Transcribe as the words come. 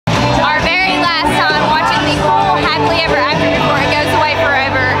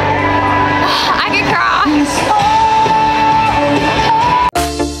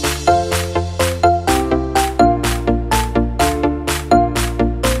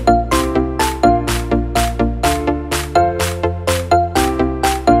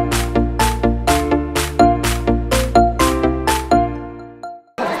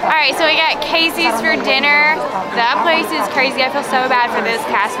Casey's for dinner. That place is crazy. I feel so bad for those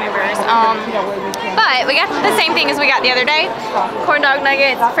cast members. But we got the same thing as we got the other day. Corn dog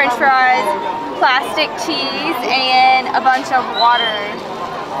nuggets, french fries, plastic cheese, and a bunch of water.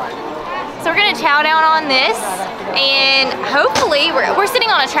 So we're gonna chow down on this, and hopefully we're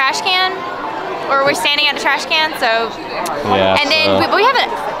sitting on a trash can, or we're standing at a trash can. So yeah. And then we have a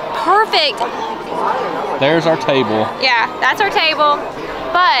perfect. There's our table. Yeah, that's our table.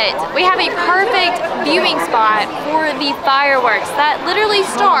 But we have a perfect viewing spot for the fireworks that literally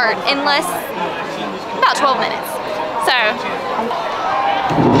start in about 12 minutes. So.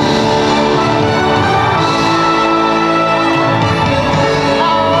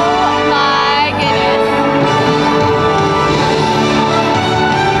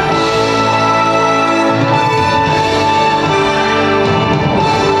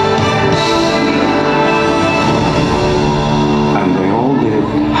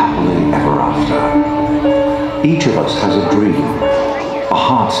 Each of us has a dream, a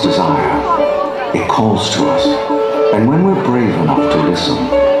heart's desire. It calls to us, and when we're brave enough to listen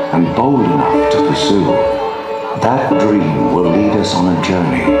and bold enough to pursue, that dream will lead us on a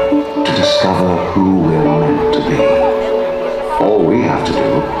journey to discover who we're meant to be. All we have to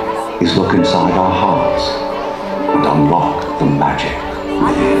do is look inside our hearts and unlock the magic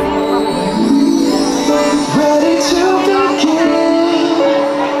within. Ready to begin,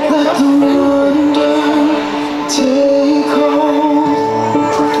 let the wonder take hold.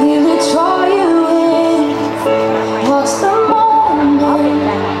 Let me draw you in. Watch the moment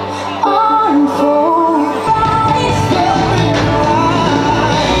unfold.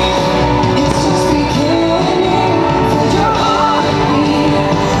 It's just beginning. Feel your heartbeat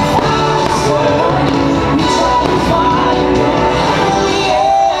faster. We try to find we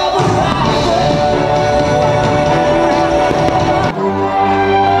ever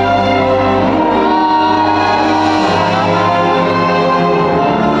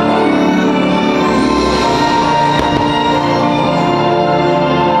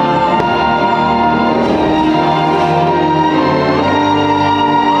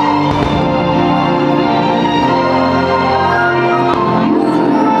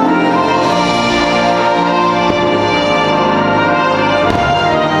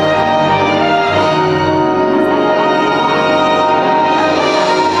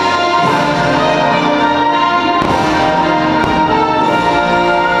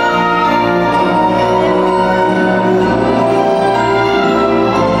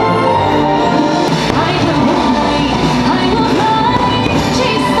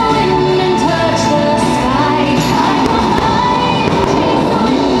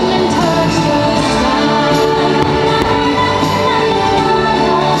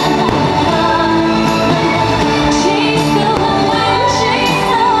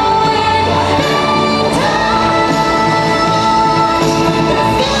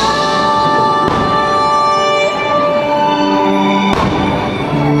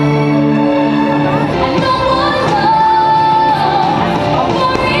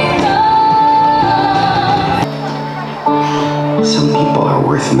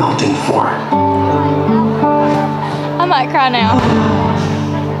melting for. I might cry now.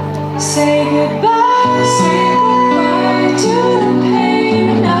 Say goodbye to the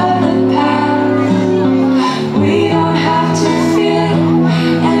pain of the past. We don't have to feel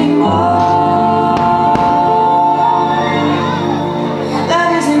anymore. That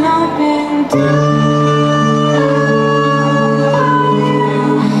is an open door.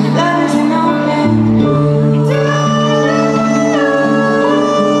 That is an open door.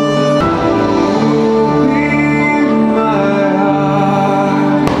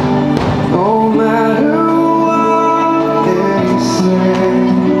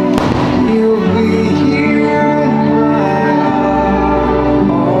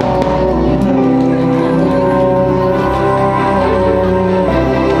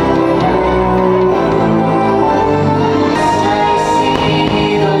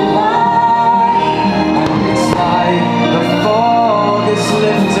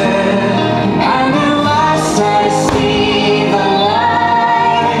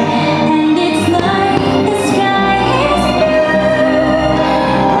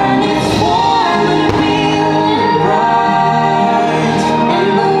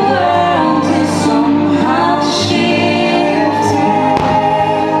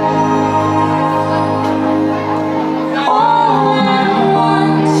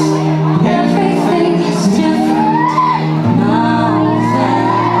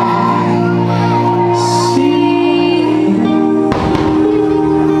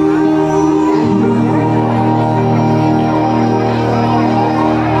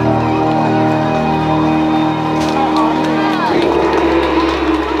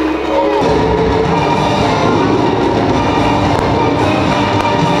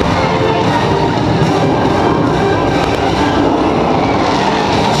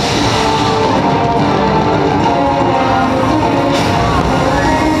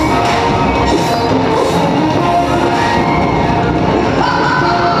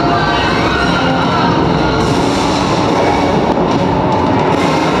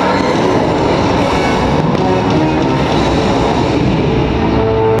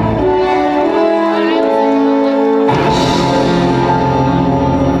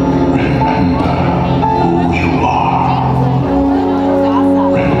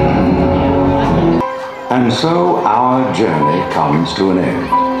 comes to an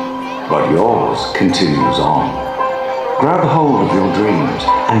end, but yours continues on. Grab hold of your dreams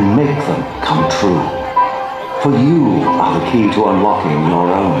and make them come true. For you are the key to unlocking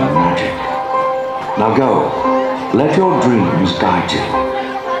your own magic. Now go, let your dreams guide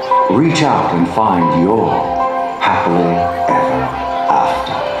you. Reach out and find your happily ever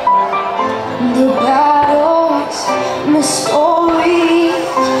after. The battles, the stories,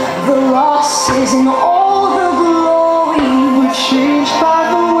 the losses and all the glory were changed by